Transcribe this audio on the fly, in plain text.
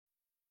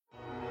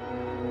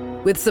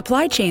With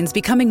supply chains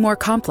becoming more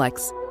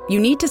complex, you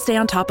need to stay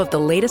on top of the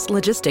latest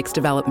logistics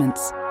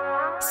developments.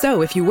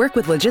 So if you work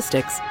with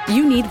logistics,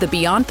 you need the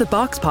Beyond the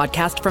Box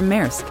podcast from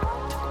Maersk.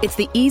 It's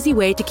the easy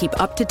way to keep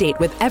up to date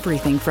with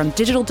everything from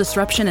digital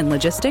disruption in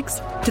logistics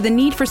to the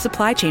need for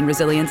supply chain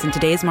resilience in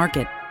today's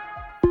market.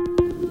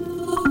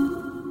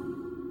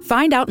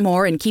 Find out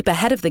more and keep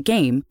ahead of the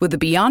game with the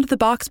Beyond the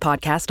Box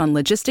podcast on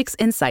logistics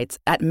insights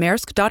at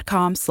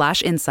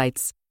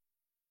maersk.com/insights.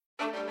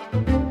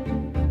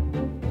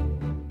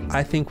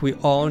 I think we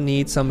all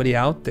need somebody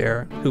out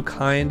there who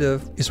kind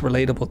of is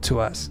relatable to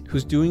us,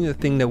 who's doing the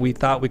thing that we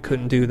thought we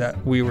couldn't do,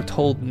 that we were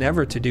told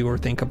never to do or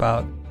think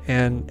about.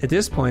 And at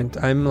this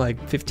point, I'm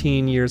like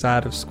 15 years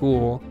out of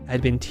school.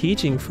 I'd been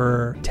teaching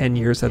for 10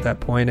 years at that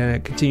point, and I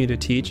continue to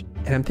teach.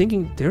 And I'm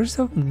thinking, there's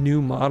a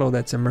new model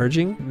that's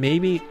emerging.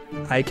 Maybe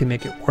I can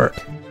make it work.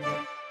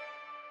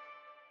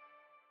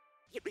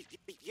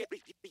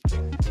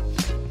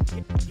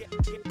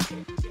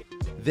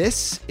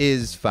 This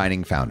is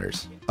Finding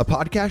Founders, a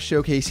podcast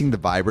showcasing the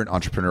vibrant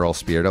entrepreneurial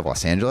spirit of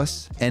Los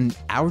Angeles and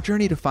our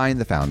journey to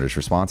find the founders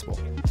responsible.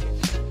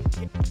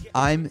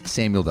 I'm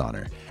Samuel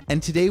Donner,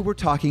 and today we're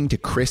talking to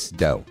Chris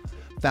Do,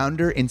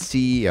 founder and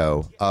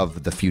CEO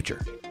of The Futur.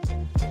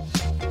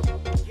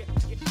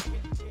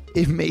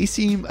 It may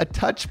seem a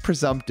touch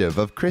presumptive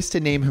of Chris to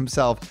name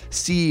himself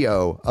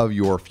CEO of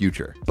your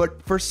future,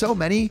 but for so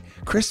many,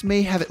 Chris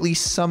may have at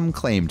least some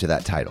claim to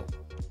that title.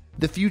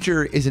 The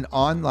Futur is an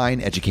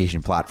online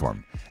education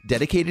platform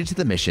dedicated to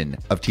the mission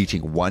of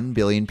teaching 1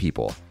 billion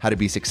people how to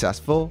be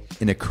successful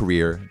in a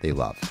career they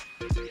love.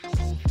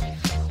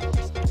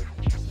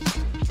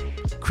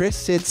 Chris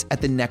sits at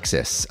the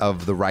nexus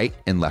of the right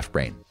and left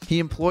brain. He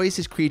employs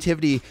his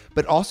creativity,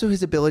 but also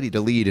his ability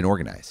to lead and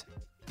organize.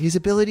 His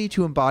ability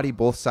to embody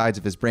both sides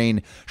of his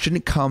brain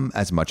shouldn't come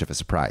as much of a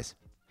surprise.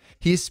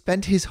 He has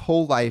spent his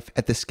whole life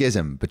at the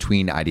schism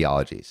between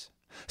ideologies,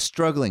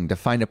 struggling to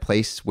find a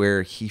place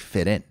where he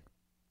fit in.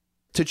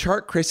 To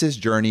chart Chris's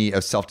journey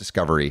of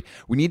self-discovery,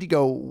 we need to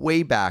go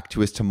way back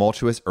to his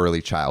tumultuous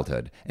early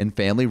childhood and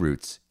family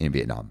roots in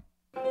Vietnam.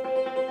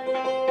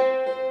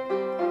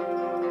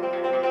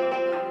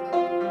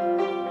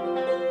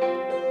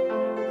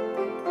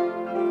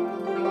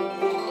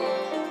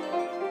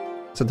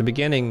 So at the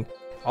beginning,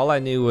 all I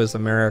knew was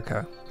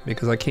America,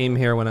 because I came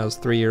here when I was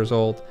 3 years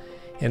old,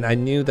 and I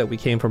knew that we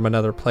came from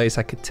another place.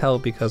 I could tell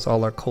because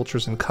all our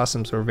cultures and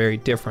customs were very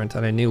different,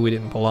 and I knew we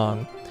didn't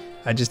belong.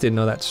 I just didn't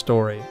know that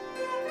story.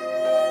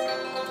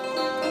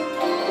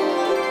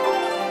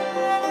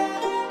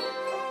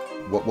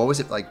 What was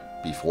it like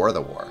before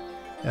the war?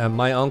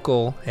 My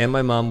uncle and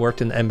my mom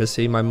worked in the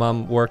embassy. My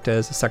mom worked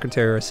as a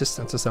secretary or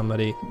assistant to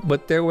somebody.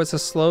 But there was a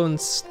slow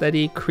and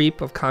steady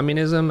creep of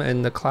communism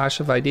and the clash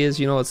of ideas.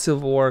 You know, a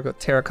civil war could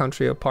tear a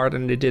country apart,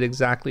 and it did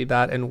exactly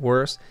that and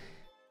worse.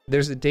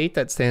 There's a date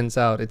that stands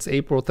out. It's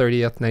April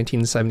 30th,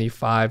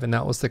 1975, and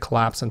that was the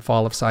collapse and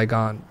fall of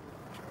Saigon.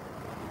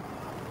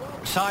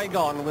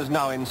 Saigon was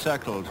now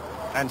encircled,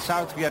 and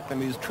South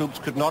Vietnamese troops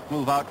could not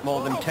move out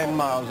more than 10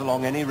 miles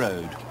along any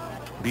road.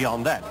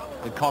 Beyond that,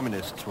 the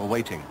communists were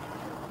waiting.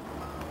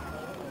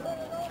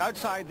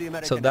 Outside the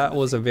American So that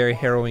was a very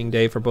harrowing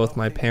day for both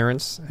my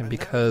parents, and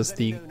because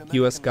the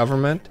U.S.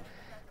 government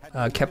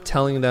kept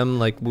telling them,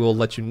 like, we'll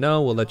let you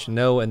know,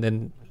 and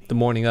then the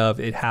morning of,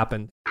 it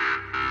happened.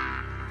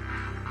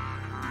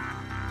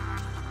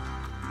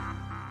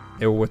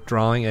 They were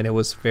withdrawing, and it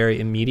was very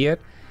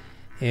immediate,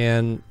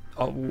 and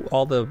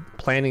all the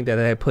planning that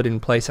I had put in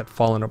place had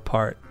fallen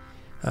apart.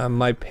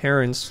 My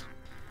parents...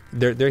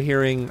 They're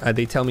hearing,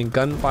 they tell me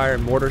gunfire,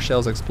 mortar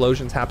shells,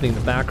 explosions happening in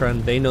the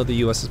background. They know the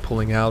U.S. is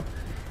pulling out.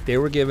 They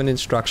were given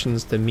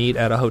instructions to meet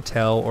at a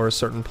hotel or a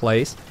certain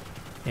place.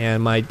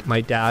 And my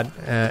dad,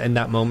 in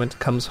that moment,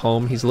 comes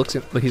home. He's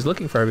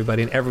looking for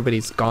everybody, and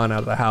everybody's gone out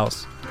of the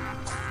house.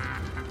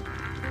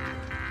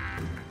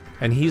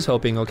 And he's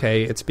hoping,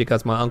 okay, it's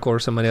because my uncle or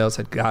somebody else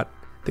had got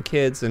the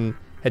kids and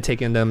had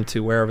taken them to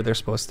wherever they're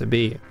supposed to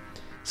be.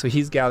 So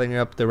he's gathering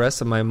up the rest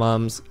of my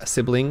mom's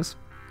siblings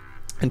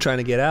and trying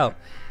to get out.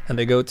 And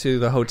they go to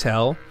the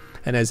hotel,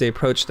 and as they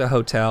approach the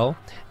hotel,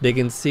 they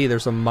can see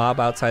there's a mob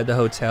outside the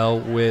hotel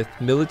with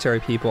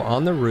military people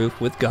on the roof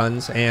with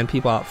guns and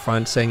people out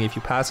front saying, if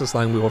you pass this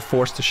line, we will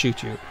force to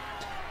shoot you.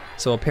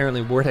 So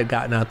apparently word had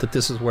gotten out that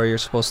this is where you're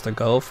supposed to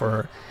go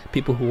for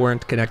people who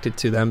weren't connected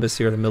to the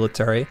embassy or the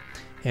military,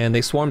 and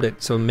they swarmed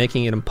it, so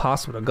making it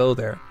impossible to go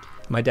there.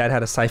 My dad had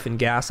to siphon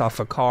gas off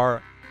a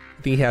car.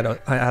 I think he had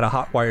a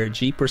hot wire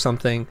Jeep or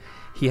something.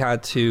 He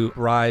had to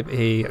bribe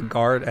a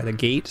guard at a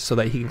gate so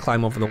that he can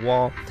climb over the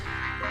wall.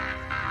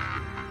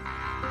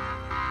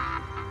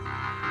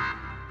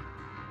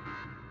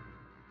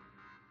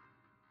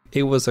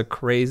 It was a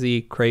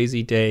crazy,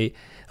 crazy day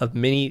of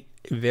many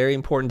very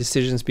important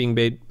decisions being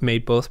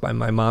made both by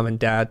my mom and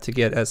dad to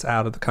get us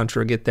out of the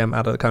country, or get them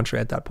out of the country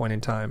at that point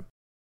in time.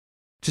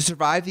 To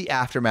survive the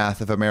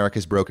aftermath of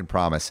America's broken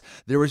promise,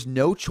 there was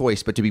no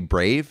choice but to be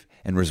brave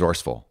and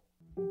resourceful.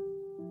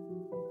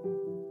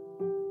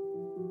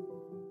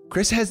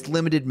 Chris has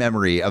limited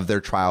memory of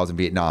their trials in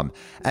Vietnam,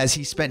 as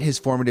he spent his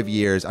formative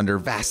years under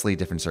vastly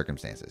different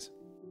circumstances.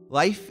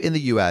 Life in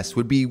the US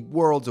would be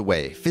worlds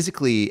away,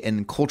 physically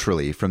and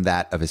culturally, from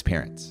that of his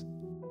parents.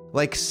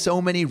 Like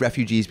so many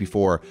refugees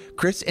before,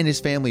 Chris and his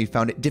family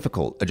found it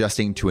difficult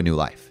adjusting to a new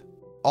life.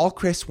 All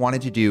Chris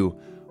wanted to do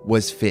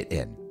was fit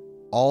in.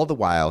 All the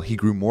while, he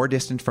grew more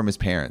distant from his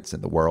parents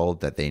and the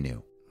world that they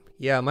knew.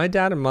 Yeah, my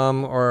dad and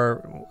mom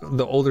are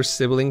the older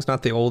siblings,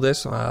 not the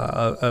oldest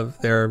of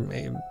their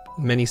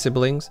many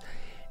siblings.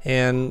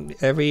 And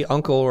every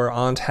uncle or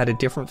aunt had a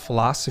different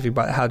philosophy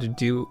about how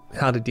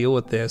to deal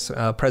with this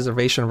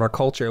preservation of our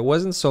culture. It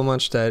wasn't so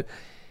much that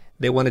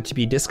they wanted to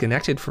be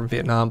disconnected from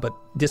Vietnam, but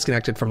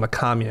disconnected from the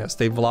communists.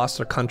 They've lost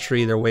their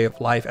country, their way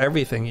of life,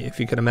 everything. If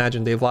you can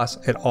imagine, they've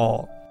lost it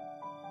all.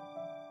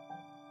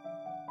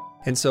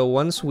 And so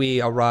once we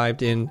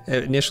arrived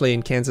initially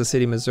in Kansas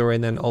City, Missouri,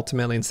 and then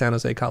ultimately in San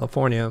Jose,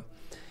 California,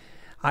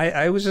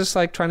 I was just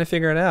like trying to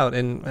figure it out.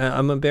 And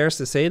I'm embarrassed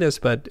to say this,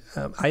 but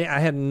I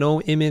had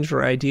no image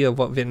or idea of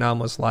what Vietnam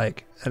was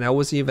like. And I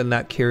wasn't even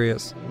that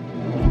curious.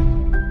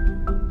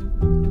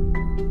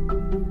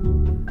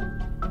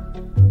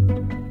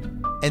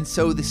 And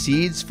so the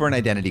seeds for an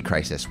identity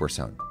crisis were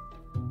sown.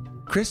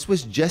 Chris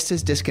was just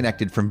as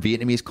disconnected from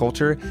Vietnamese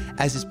culture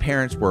as his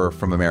parents were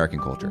from American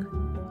culture.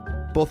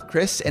 Both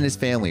Chris and his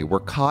family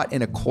were caught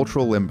in a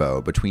cultural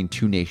limbo between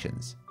two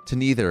nations, to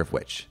neither of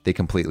which they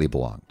completely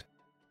belonged.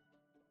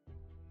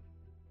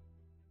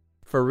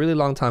 For a really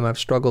long time, I've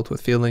struggled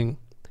with feeling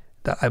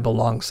that I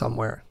belong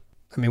somewhere.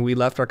 I mean, we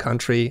left our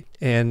country,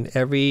 and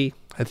every,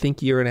 I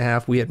think, year and a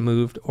half, we had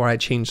moved or I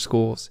changed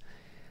schools.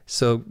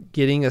 So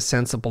getting a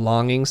sense of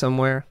belonging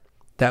somewhere,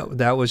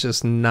 that was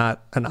just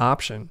not an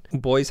option.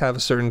 Boys have a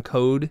certain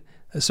code,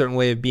 a certain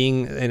way of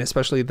being, and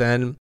especially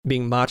then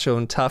being macho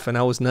and tough, and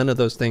I was none of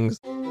those things.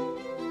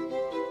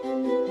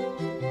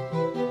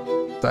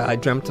 I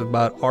dreamt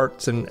about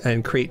arts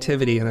and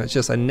creativity, and it's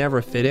just I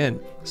never fit in.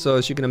 So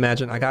as you can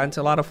imagine, I got into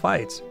a lot of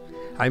fights.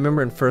 I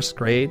remember in first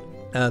grade,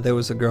 there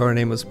was a girl, her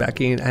name was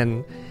Becky,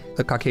 and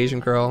a Caucasian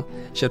girl.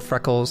 She had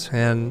freckles,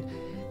 and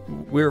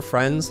we were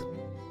friends.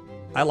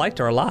 I liked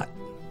her a lot,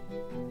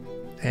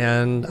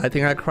 and I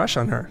think I had a crush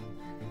on her.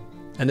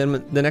 And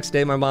then the next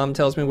day, my mom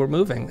tells me we're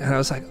moving, and I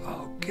was like,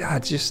 oh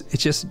God,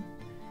 it isn't.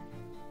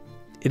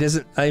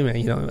 I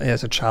mean,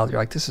 as a child, you're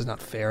like, this is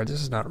not fair,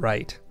 this is not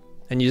right.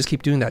 And you just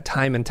keep doing that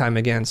time and time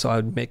again. So I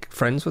would make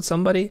friends with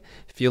somebody,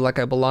 feel like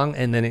I belong,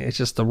 and then it's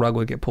just the rug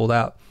would get pulled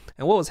out.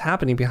 And what was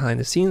happening behind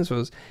the scenes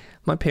was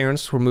my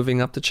parents were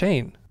moving up the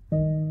chain.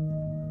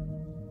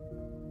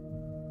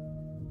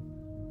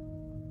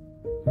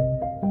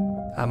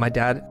 My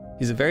dad,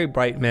 he's a very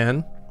bright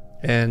man,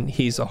 and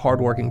he's a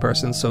hardworking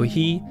person. So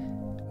he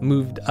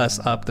moved us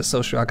up the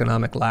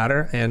socioeconomic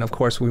ladder. And of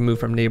course, we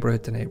moved from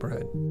neighborhood to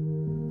neighborhood.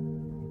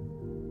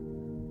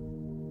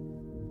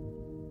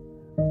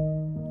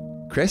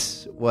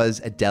 Chris was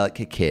a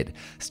delicate kid,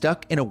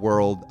 stuck in a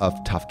world of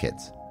tough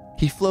kids.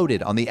 He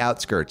floated on the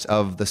outskirts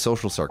of the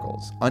social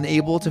circles,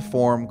 unable to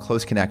form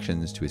close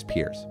connections to his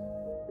peers.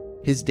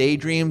 His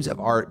daydreams of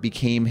art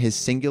became his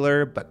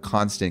singular but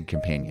constant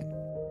companion.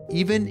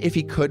 Even if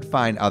he could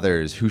find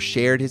others who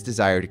shared his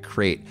desire to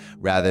create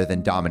rather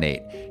than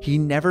dominate, he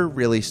never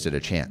really stood a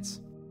chance.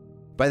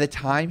 By the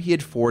time he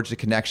had forged a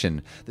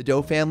connection, the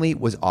Doe family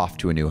was off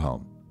to a new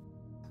home.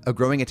 A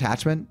growing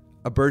attachment?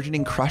 A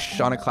burgeoning crush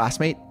on a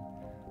classmate?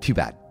 Too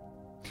bad.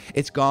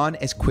 It's gone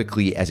as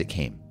quickly as it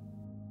came.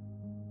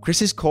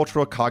 Chris's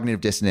cultural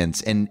cognitive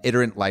dissonance and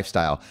iterant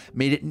lifestyle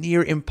made it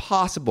near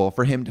impossible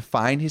for him to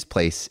find his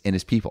place in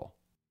his people.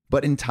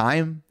 But in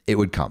time, it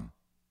would come.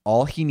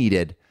 All he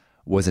needed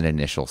was an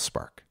initial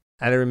spark.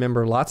 And I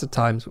remember lots of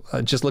times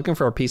just looking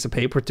for a piece of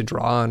paper to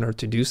draw on or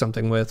to do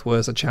something with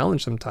was a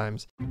challenge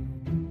sometimes.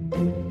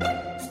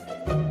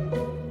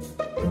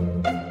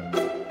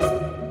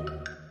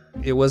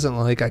 It wasn't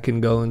like I can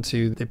go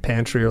into the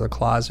pantry or the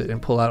closet and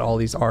pull out all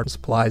these art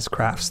supplies,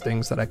 crafts,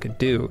 things that I could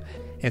do.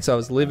 And so I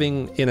was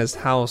living in his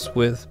house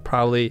with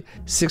probably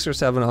 6 or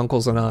 7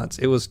 uncles and aunts.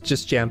 It was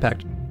just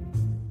jam-packed.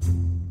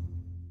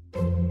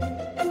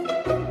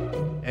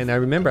 And I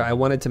remember I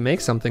wanted to make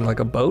something like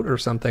a boat or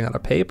something out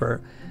of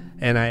paper.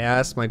 And I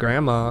asked my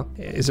grandma,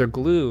 is there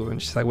glue?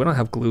 And she's like, we don't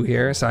have glue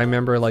here. So I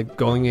remember like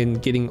going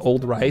and getting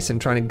old rice and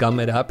trying to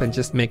gum it up and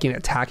just making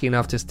it tacky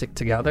enough to stick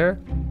together.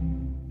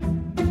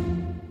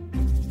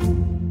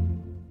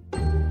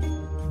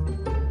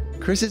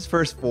 Chris's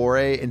first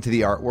foray into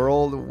the art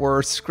world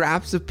were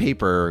scraps of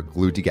paper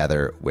glued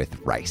together with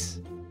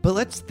rice. But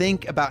let's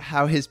think about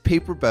how his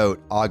paper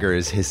boat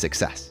augurs his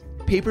success.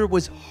 Paper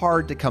was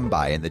hard to come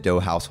by in the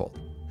Doe household.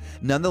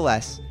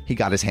 Nonetheless, he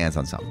got his hands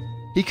on some.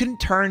 He couldn't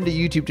turn to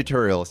YouTube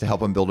tutorials to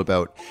help him build a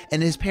boat,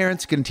 and his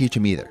parents couldn't teach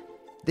him either.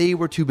 They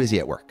were too busy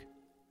at work.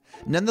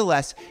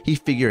 Nonetheless, he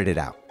figured it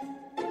out.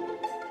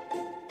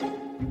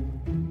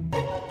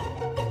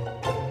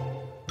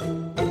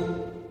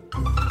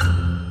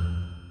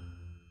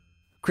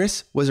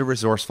 Chris was a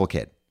resourceful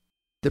kid.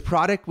 The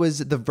product was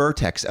the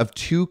vertex of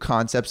 2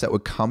 concepts that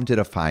would come to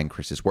define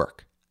Chris's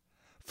work: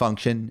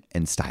 function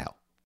and style.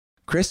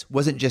 Chris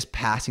wasn't just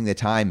passing the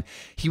time,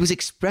 he was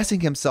expressing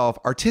himself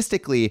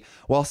artistically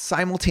while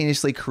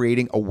simultaneously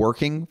creating a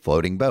working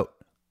floating boat.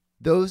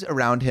 Those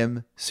around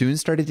him soon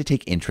started to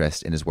take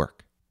interest in his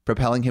work,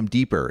 propelling him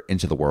deeper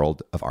into the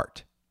world of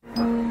art.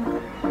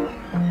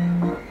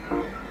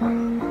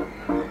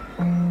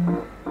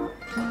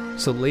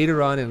 So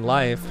later on in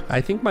life,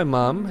 I think my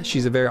mom,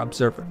 she's a very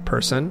observant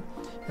person.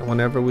 And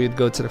whenever we'd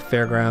go to the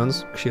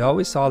fairgrounds, she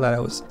always saw that I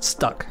was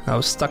stuck. I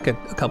was stuck at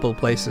a couple of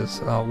places.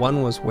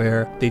 One was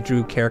where they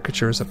drew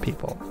caricatures of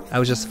people. I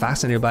was just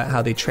fascinated by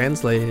how they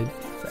translated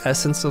the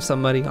essence of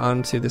somebody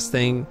onto this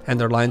thing, and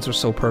their lines were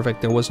so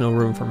perfect, there was no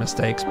room for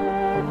mistakes.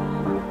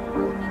 And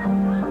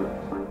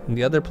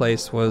the other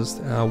place was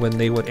when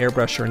they would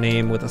airbrush your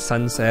name with a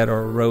sunset or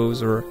a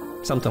rose or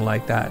something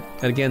like that.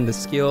 And again, the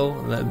skill,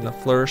 the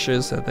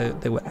flourishes that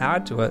they would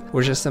add to it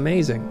were just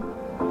amazing.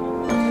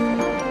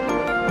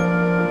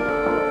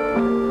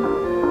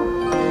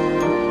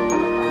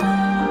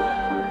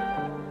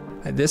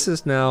 This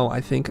is now, I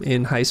think,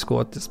 in high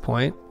school at this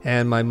point.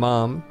 And my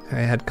mom,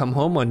 I had come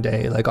home one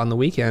day, like on the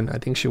weekend. I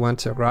think she went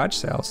to a garage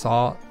sale,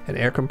 saw an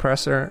air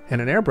compressor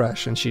and an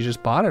airbrush, and she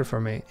just bought it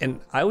for me. And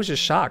I was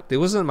just shocked. It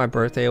wasn't my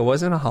birthday. It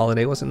wasn't a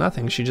holiday. It wasn't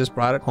nothing. She just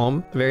brought it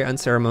home very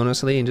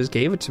unceremoniously and just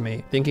gave it to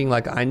me, thinking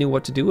like I knew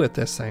what to do with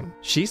this thing.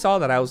 She saw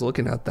that I was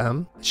looking at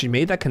them. She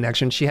made that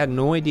connection. She had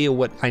no idea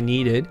what I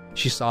needed.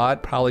 She saw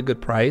it, probably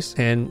good price,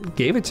 and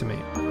gave it to me.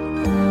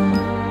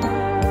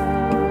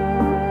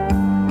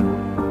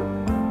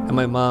 And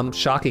my mom,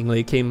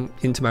 shockingly, came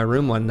into my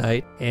room one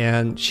night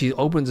and she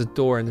opens the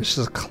door and there's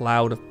just a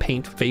cloud of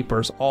paint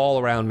vapors all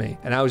around me.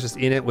 And I was just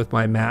in it with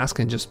my mask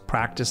and just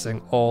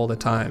practicing all the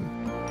time.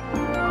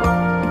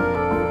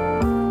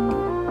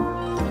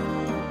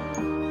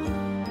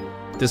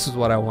 This is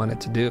what I wanted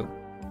to do.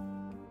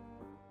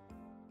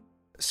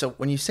 So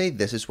when you say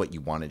this is what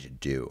you wanted to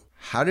do,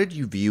 how did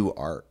you view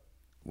art?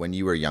 When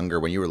you were younger,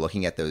 when you were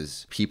looking at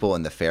those people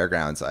in the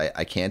fairgrounds,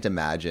 I can't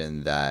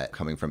imagine that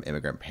coming from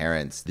immigrant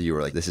parents, that you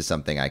were like, this is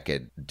something I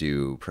could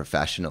do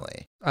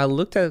professionally. I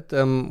looked at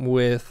them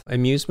with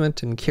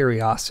amusement and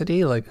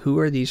curiosity, like who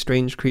are these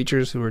strange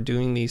creatures who are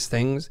doing these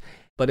things?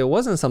 But it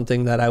wasn't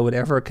something that I would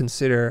ever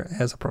consider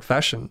as a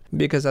profession,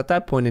 because at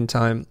that point in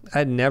time,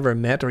 I'd never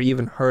met or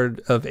even heard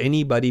of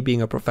anybody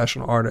being a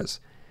professional artist.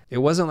 It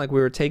wasn't like we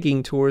were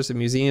taking tours of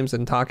museums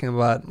and talking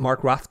about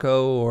Mark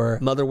Rothko or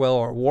Motherwell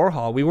or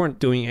Warhol. We weren't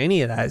doing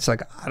any of that. It's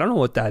like, I don't know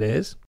what that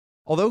is.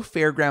 Although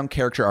fairground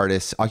caricature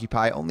artists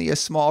occupy only a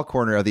small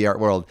corner of the art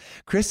world,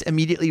 Chris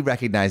immediately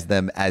recognized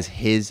them as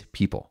his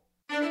people.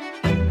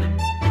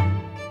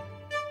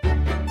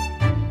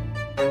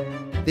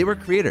 They were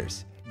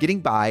creators,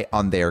 getting by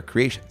on their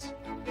creations.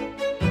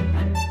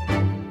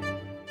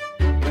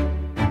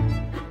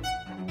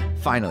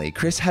 Finally,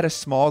 Chris had a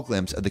small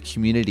glimpse of the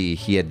community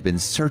he had been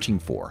searching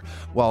for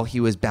while he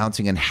was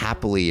bouncing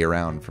unhappily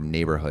around from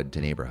neighborhood to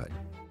neighborhood.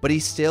 But he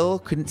still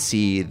couldn't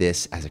see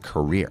this as a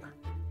career.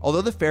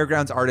 Although the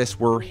fairgrounds artists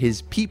were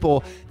his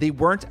people, they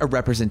weren't a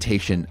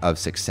representation of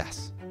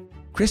success.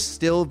 Chris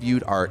still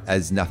viewed art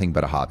as nothing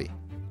but a hobby.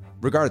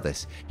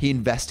 Regardless, he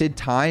invested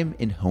time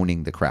in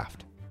honing the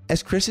craft.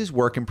 As Chris's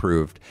work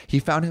improved, he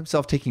found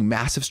himself taking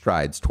massive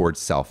strides towards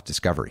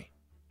self-discovery.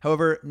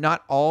 However,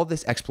 not all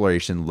this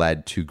exploration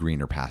led to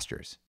greener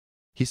pastures.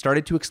 He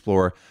started to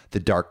explore the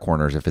dark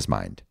corners of his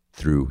mind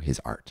through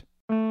his art.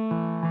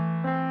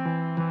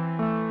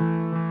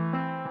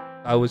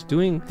 I was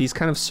doing these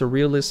kind of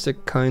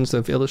surrealistic kinds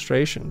of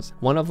illustrations.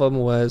 One of them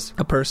was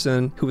a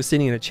person who was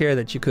sitting in a chair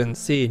that you couldn't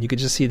see, and you could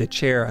just see the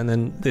chair, and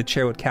then the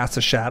chair would cast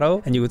a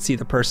shadow, and you would see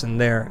the person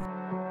there.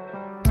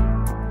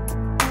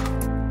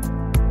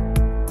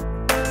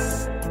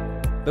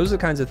 Those are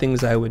the kinds of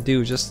things I would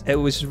do. It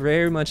was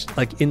very much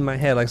like in my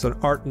head, like an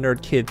art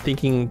nerd kid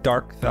thinking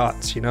dark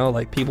thoughts,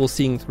 like people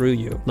seeing through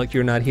you, like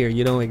you're not here,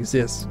 you don't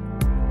exist.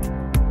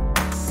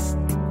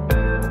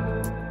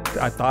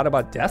 I thought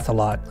about death a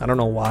lot. I don't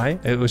know why.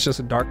 It was just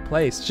a dark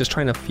place, just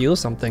trying to feel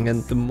something.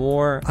 And the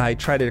more I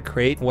tried to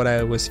create what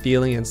I was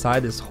feeling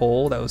inside this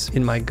hole that was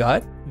in my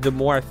gut, the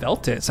more I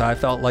felt it. So I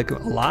felt like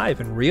alive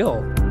and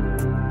real.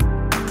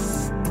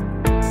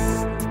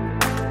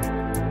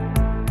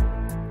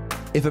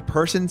 If a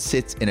person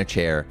sits in a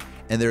chair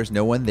and there's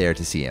no one there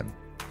to see him,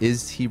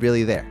 is he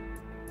really there?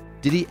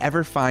 Did he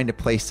ever find a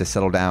place to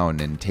settle down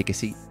and take a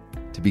seat,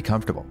 to be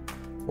comfortable?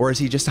 Or is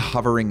he just a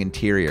hovering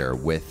interior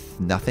with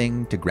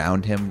nothing to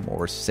ground him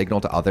or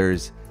signal to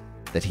others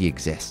that he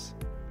exists?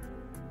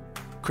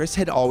 Chris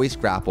had always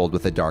grappled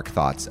with the dark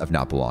thoughts of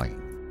not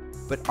belonging,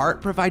 but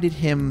art provided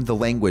him the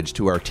language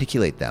to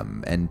articulate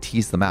them and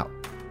tease them out.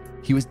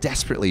 He was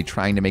desperately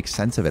trying to make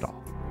sense of it all.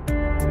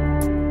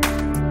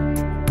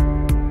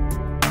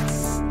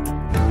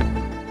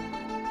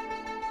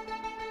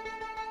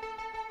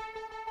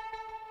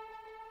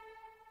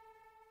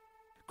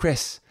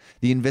 Chris,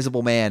 the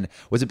invisible man,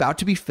 was about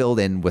to be filled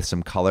in with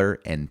some color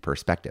and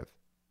perspective.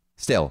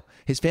 Still,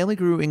 his family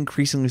grew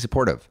increasingly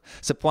supportive,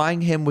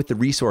 supplying him with the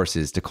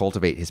resources to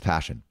cultivate his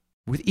passion.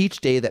 With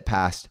each day that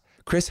passed,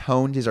 Chris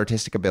honed his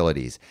artistic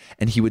abilities,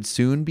 and he would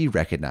soon be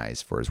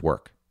recognized for his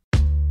work.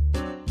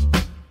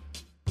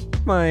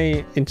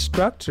 my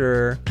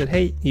instructor said,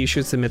 hey, you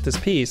should submit this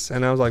piece.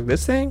 And I was like,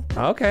 this thing?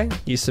 Okay.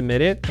 You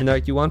submit it, and they're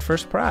like, you won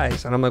first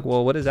prize. And I'm like,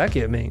 well, what does that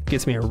get me? It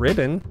gets me a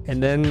ribbon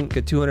and then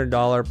a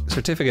 $200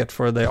 certificate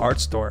for the art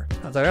store.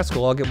 I was like, that's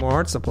cool. I'll get more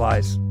art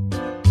supplies.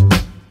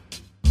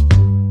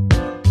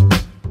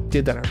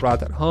 Did that. I brought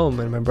that home,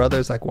 and my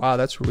brother's like, wow,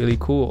 that's really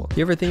cool.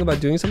 You ever think about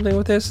doing something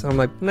with this? I'm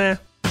like, nah,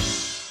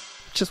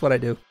 it's just what I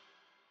do.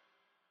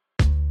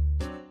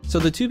 So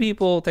the two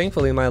people,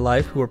 thankfully, in my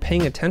life who were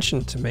paying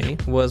attention to me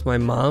was my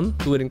mom,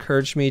 who would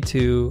encourage me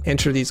to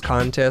enter these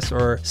contests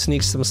or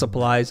sneak some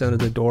supplies under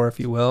the door, if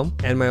you will,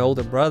 and my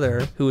older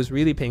brother, who was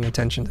really paying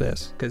attention to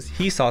this because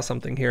he saw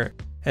something here.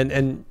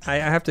 And I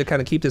have to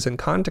kind of keep this in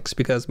context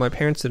because my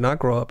parents did not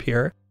grow up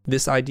here.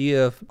 This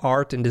idea of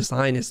art and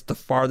design is the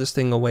farthest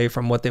thing away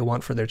from what they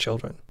want for their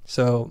children.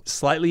 So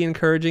slightly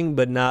encouraging,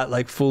 but not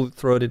like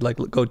full-throated, like,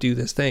 go do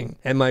this thing.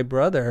 And my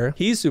brother,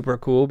 he's super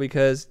cool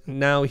because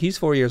now he's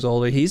 4 years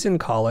older. He's in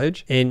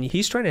college and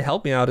he's trying to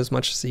help me out as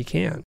much as he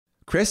can.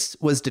 Chris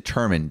was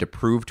determined to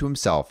prove to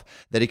himself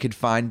that he could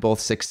find both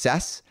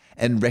success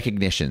and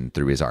recognition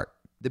through his art.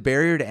 The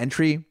barrier to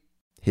entry,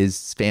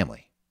 his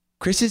family.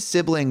 Chris's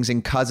siblings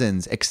and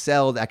cousins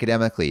excelled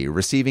academically,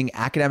 receiving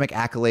academic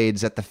accolades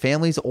that the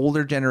family's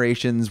older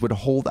generations would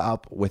hold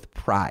up with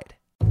pride.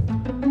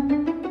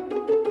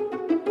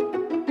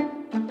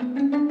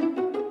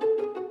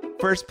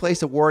 First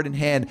place award in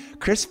hand,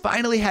 Chris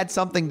finally had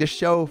something to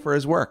show for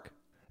his work.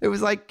 It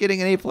was like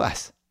getting an A+.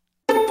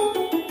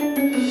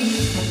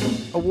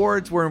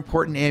 Awards were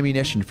important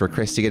ammunition for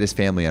Chris to get his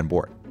family on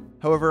board.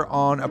 However,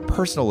 on a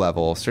personal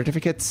level,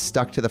 certificates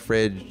stuck to the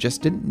fridge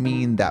just didn't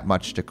mean that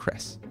much to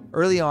Chris.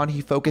 Early on,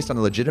 he focused on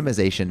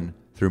legitimization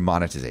through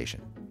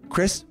monetization.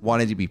 Chris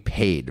wanted to be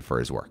paid for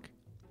his work.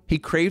 He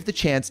craved the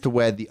chance to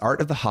wed the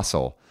art of the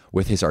hustle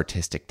with his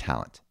artistic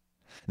talent.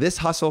 This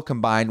hustle,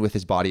 combined with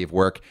his body of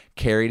work,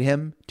 carried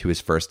him to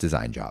his first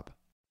design job.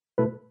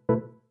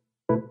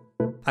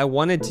 I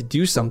wanted to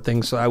do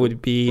something so I would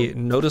be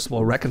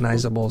noticeable,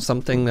 recognizable,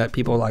 something that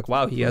people are like,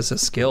 wow, he has a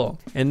skill.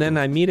 And then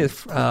I meet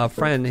a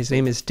friend, his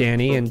name is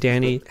Danny, and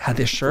Danny had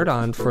this shirt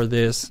on for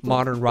this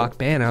modern rock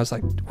band. I was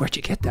like, where'd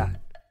you get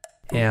that?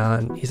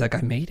 And he's like, I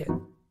made it.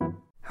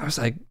 I was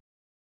like,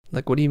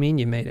 what do you mean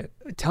you made it?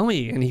 Tell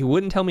me. And he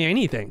wouldn't tell me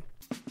anything.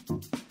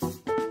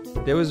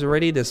 There was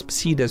already this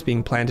seed that's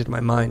being planted in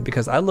my mind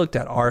because I looked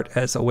at art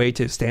as a way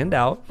to stand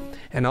out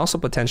and also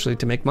potentially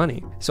to make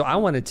money. So I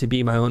wanted to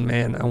be my own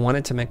man. I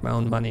wanted to make my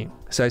own money.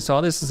 So I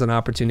saw this as an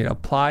opportunity to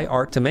apply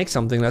art to make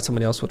something that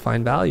somebody else would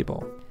find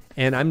valuable.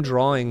 And I'm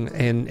drawing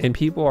and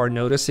people are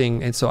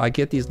noticing. And so I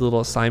get these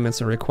little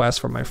assignments and requests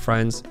from my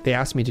friends. They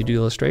ask me to do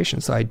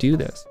illustrations. So I do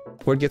this.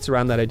 Word gets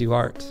around that I do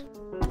art.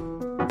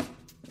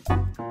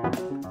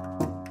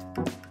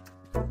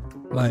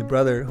 My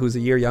brother, who's a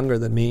year younger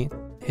than me,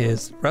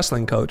 his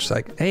wrestling coach, is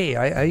like, hey,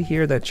 I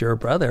hear that your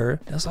brother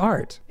does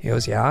art. He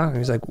goes, yeah. And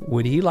he's like,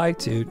 would he like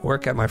to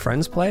work at my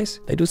friend's place?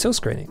 They do silk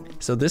screening.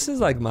 So this is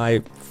like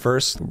my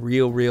first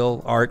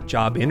real art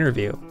job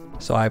interview.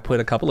 So I put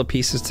a couple of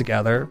pieces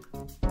together.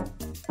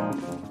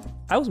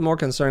 I was more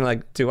concerned,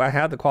 like, do I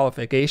have the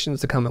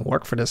qualifications to come and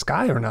work for this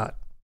guy or not?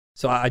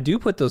 So I do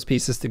put those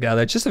pieces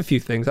together, just a few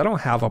things. I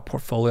don't have a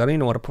portfolio. I don't even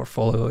know what a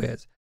portfolio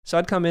is. So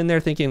I'd come in there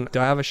thinking, do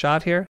I have a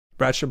shot here?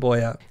 Brad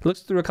Shaboya. He looks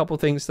through a couple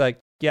things like,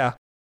 yeah,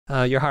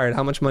 you're hired.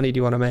 How much money do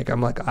you want to make?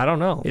 I'm like, I don't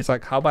know. It's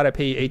like, how about I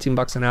pay you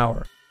 $18 an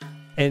hour?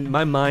 And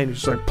my mind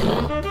is just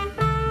like,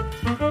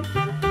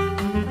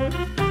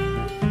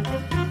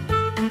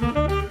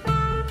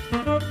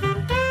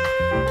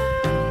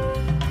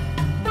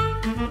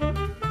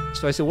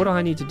 So I said, what do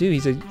I need to do? He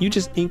said, you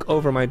just ink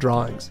over my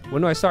drawings.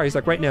 When do I start? He's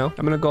like, right now,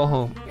 I'm going to go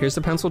home. Here's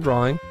the pencil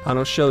drawing. I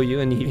don't show you.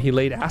 And he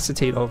laid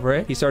acetate over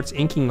it. He starts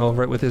inking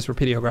over it with his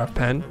Rapidograph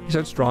pen. He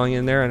starts drawing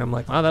in there. And I'm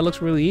like, wow, that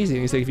looks really easy.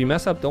 And he's like, if you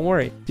mess up, don't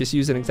worry. Just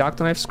use an X-Acto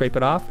knife, scrape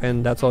it off,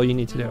 and that's all you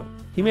need to do.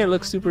 He made it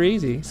look super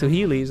easy. So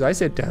he leaves. I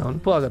sit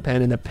down, pull out the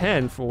pen, and the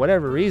pen, for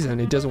whatever reason,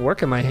 it doesn't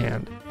work in my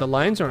hand. The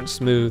lines aren't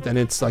smooth, and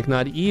it's like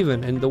not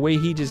even. And the way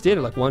he just did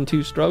it, like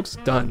 1-2 strokes,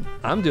 done.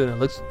 I'm doing it.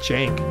 Looks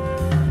jank.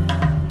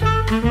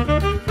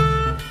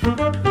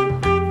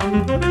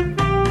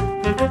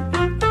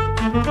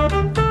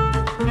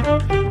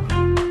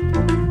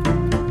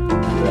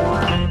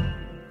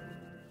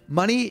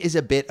 Money is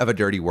a bit of a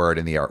dirty word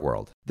in the art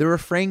world. The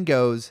refrain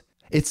goes,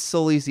 it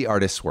sullies the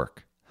artist's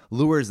work,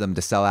 lures them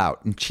to sell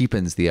out, and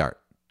cheapens the art.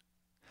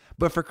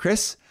 But for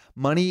Chris,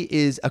 money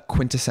is a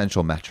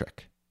quintessential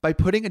metric. By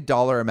putting a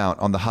dollar amount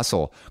on the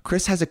hustle,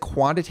 Chris has a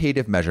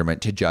quantitative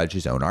measurement to judge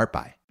his own art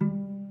by.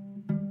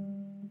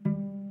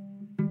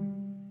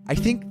 I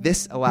think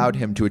this allowed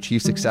him to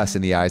achieve success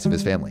in the eyes of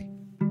his family.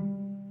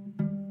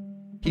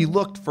 He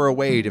looked for a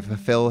way to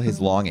fulfill his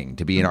longing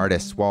to be an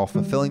artist while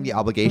fulfilling the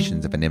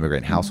obligations of an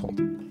immigrant household.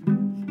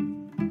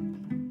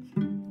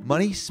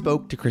 Money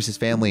spoke to Chris's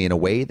family in a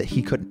way that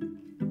he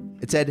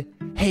couldn't. It said,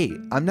 hey,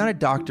 I'm not a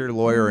doctor,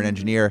 lawyer, or an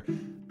engineer,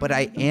 but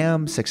I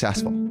am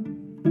successful.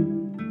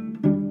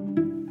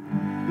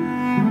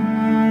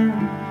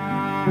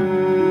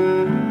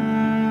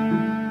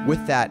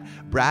 With that,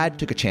 Brad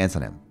took a chance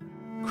on him.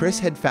 Chris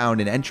had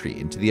found an entry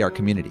into the art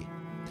community,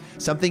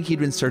 something he'd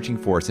been searching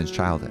for since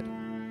childhood.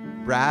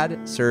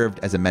 Brad served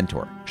as a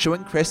mentor,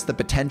 showing Chris the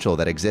potential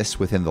that exists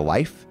within the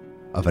life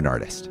of an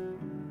artist.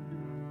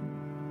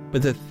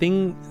 But the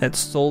thing that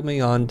sold me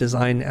on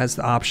design as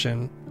the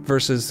option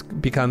versus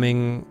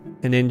becoming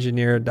an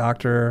engineer,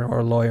 doctor,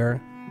 or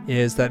lawyer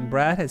is that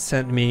Brad had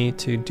sent me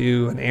to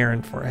do an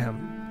errand for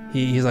him.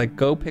 He's like,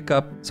 go pick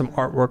up some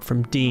artwork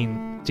from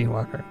Dean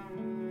Walker.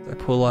 I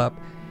pull up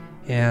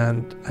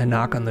and I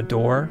knock on the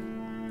door.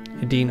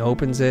 And Dean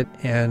opens it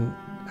and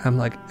I'm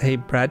like, hey,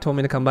 Brad told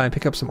me to come by and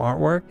pick up some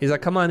artwork. He's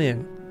like, come on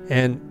in.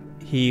 And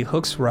he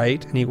hooks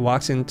right and he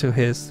walks into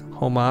his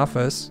home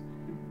office.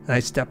 And I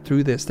step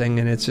through this thing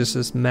and it's just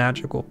this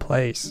magical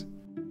place.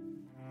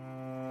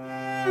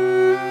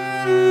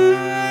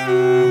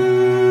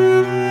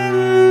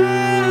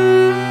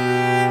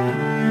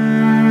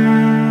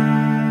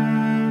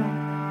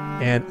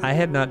 And I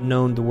had not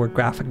known the word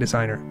graphic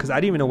designer because I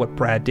didn't even know what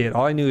Brad did.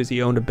 All I knew is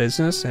he owned a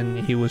business and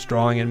he was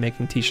drawing and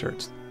making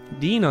t-shirts.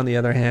 Dean, on the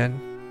other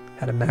hand,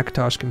 had a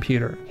Macintosh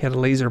computer. He had a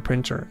laser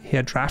printer. He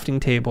had drafting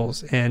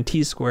tables and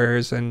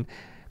T-squares and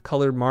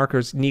colored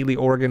markers neatly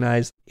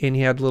organized. And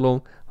he had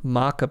little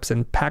mock-ups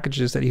and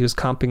packages that he was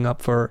comping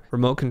up for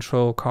remote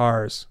control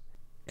cars.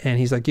 And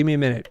he's like, give me a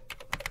minute.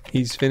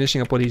 He's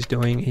finishing up what he's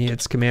doing. He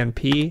hits Command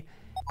P.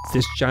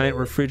 This giant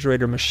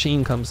refrigerator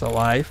machine comes to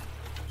life.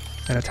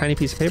 And a tiny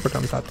piece of paper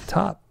comes out the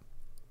top.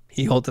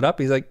 He holds it up.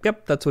 He's like,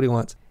 yep, that's what he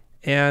wants.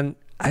 And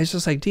I was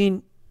just like,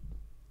 Dean,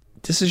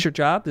 this is your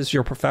job? This is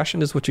your profession?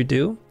 This is what you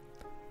do?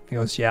 He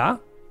goes, yeah.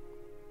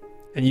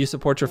 And you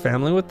support your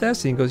family with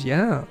this? And he goes,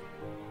 yeah.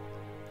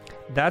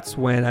 That's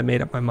when I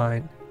made up my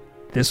mind.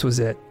 This was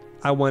it.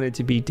 I wanted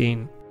to be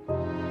Dean.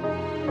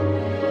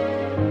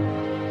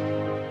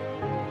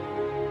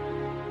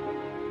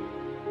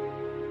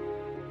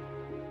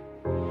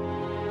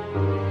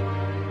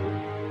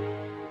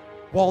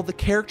 While the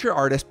caricature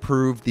artist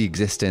proved the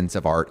existence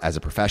of art as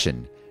a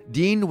profession,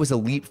 Dean was a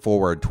leap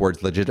forward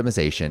towards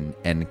legitimization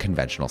and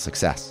conventional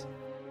success.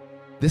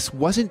 This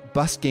wasn't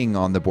busking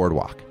on the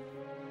boardwalk.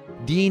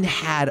 Dean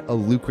had a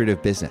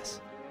lucrative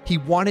business. He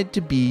wanted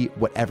to be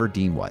whatever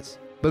Dean was,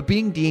 but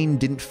being Dean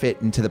didn't fit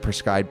into the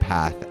prescribed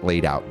path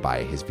laid out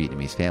by his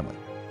Vietnamese family.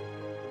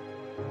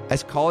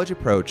 As college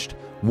approached,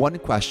 one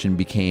question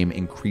became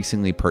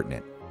increasingly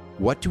pertinent.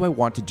 What do I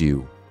want to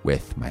do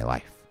with my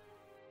life?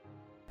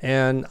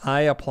 And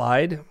I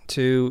applied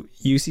to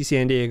UC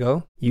San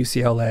Diego,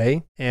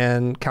 UCLA,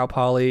 and Cal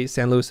Poly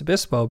San Luis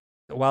Obispo.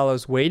 While I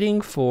was waiting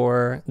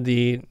for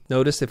the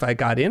notice if I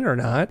got in or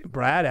not,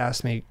 Brad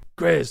asked me,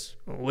 Chris,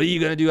 what are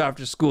you going to do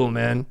after school,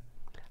 man?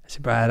 I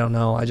said, Brad, I don't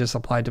know. I just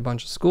applied to a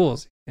bunch of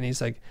schools. And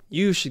he's like,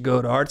 you should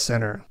go to Art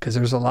Center because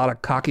there's a lot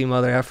of cocky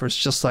mother efforts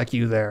just like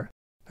you there.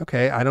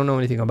 Okay, I don't know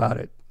anything about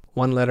it.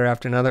 One letter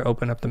after another,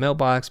 open up the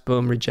mailbox,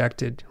 boom,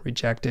 rejected,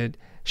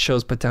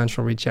 shows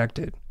potential,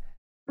 rejected.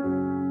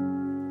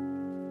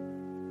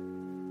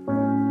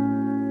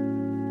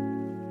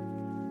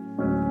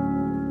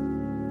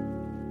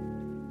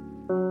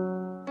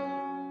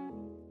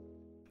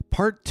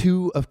 Part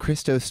 2 of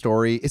Christo's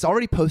story is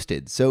already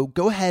posted, so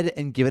go ahead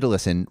and give it a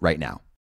listen right now.